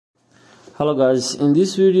Hello guys, in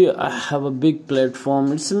this video I have a big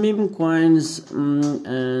platform. It's a meme coins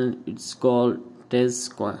and it's called Tazz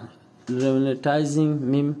coin, revolutionizing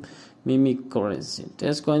meme currency.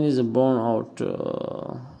 Tazz coin is born out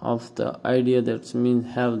of the idea that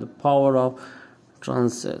memes have the power of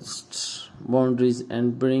transcend boundaries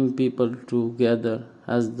and bring people together.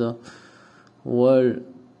 As the world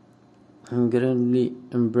increasingly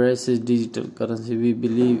embraces digital currency, we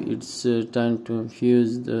believe it's time to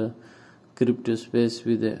infuse the crypto space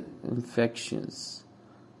with the infections,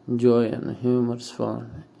 joy and humor's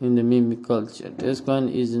fun in the meme culture. Tazz coin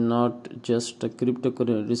is not just a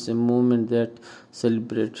cryptocurrency, it's a movement that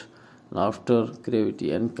celebrates laughter,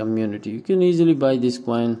 creativity and community. You can easily buy this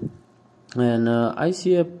coin, and I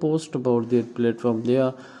see a post about their platform.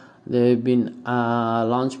 They have been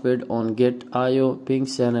launchpad on Get.io,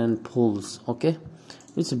 Pinksell and Pools. Okay,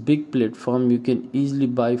 it's a big platform. You can easily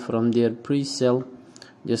buy from their pre-sale,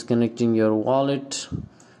 just connecting your wallet,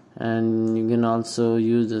 and you can also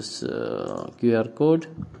use this QR code.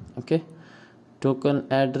 Okay, token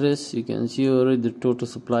address. You can see already the total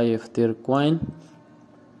supply of their coin,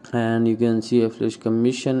 and you can see a flash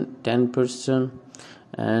commission 10%,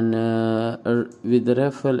 and with the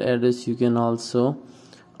referral address you can also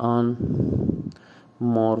earn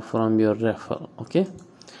more from your referral. Okay,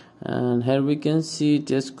 and here we can see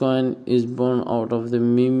Tazz coin is born out of the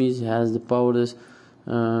memes, has the power to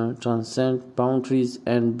transcend boundaries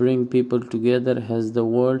and bring people together. Has the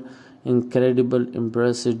world incredible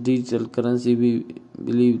embraces digital currency, we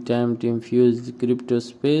believe time to infuse the crypto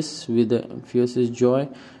space with the infuses joy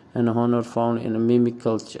and honor found in a meme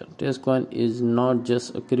culture. Tazz coin is not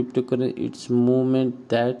just a cryptocurrency, it's a movement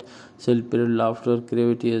that celebrates laughter,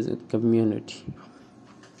 creativity as a community.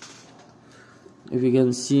 If you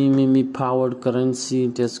can see, meme powered currency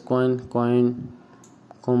Tazz coin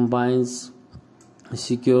combines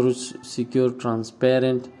secure,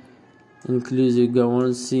 transparent, inclusive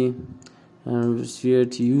governance, and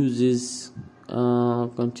shared uses,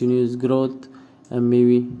 continuous growth, and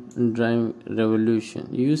maybe drive revolution.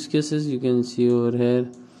 Use cases you can see over here,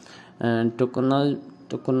 and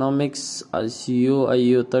tokenomics,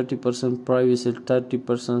 ICO 30%, privacy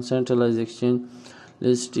 30%, centralized exchange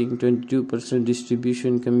listing 22%,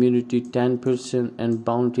 distribution community 10%, and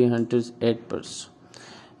bounty hunters 8%.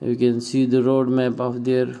 You can see the roadmap of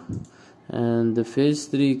there, and the phase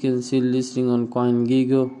 3 you can see listing on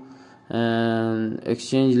CoinGecko, and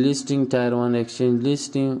exchange listing, tier 1 exchange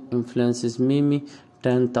listing, influences meme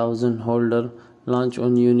 10,000 holder, launch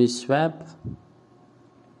on Uniswap,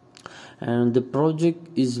 and the project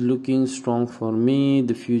is looking strong for me.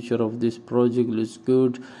 The future of this project looks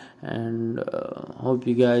good, and hope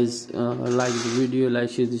you guys like the video,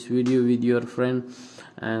 share this video with your friend,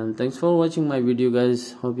 and thanks for watching my video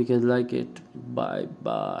guys. Hope you guys like it. Bye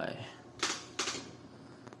bye.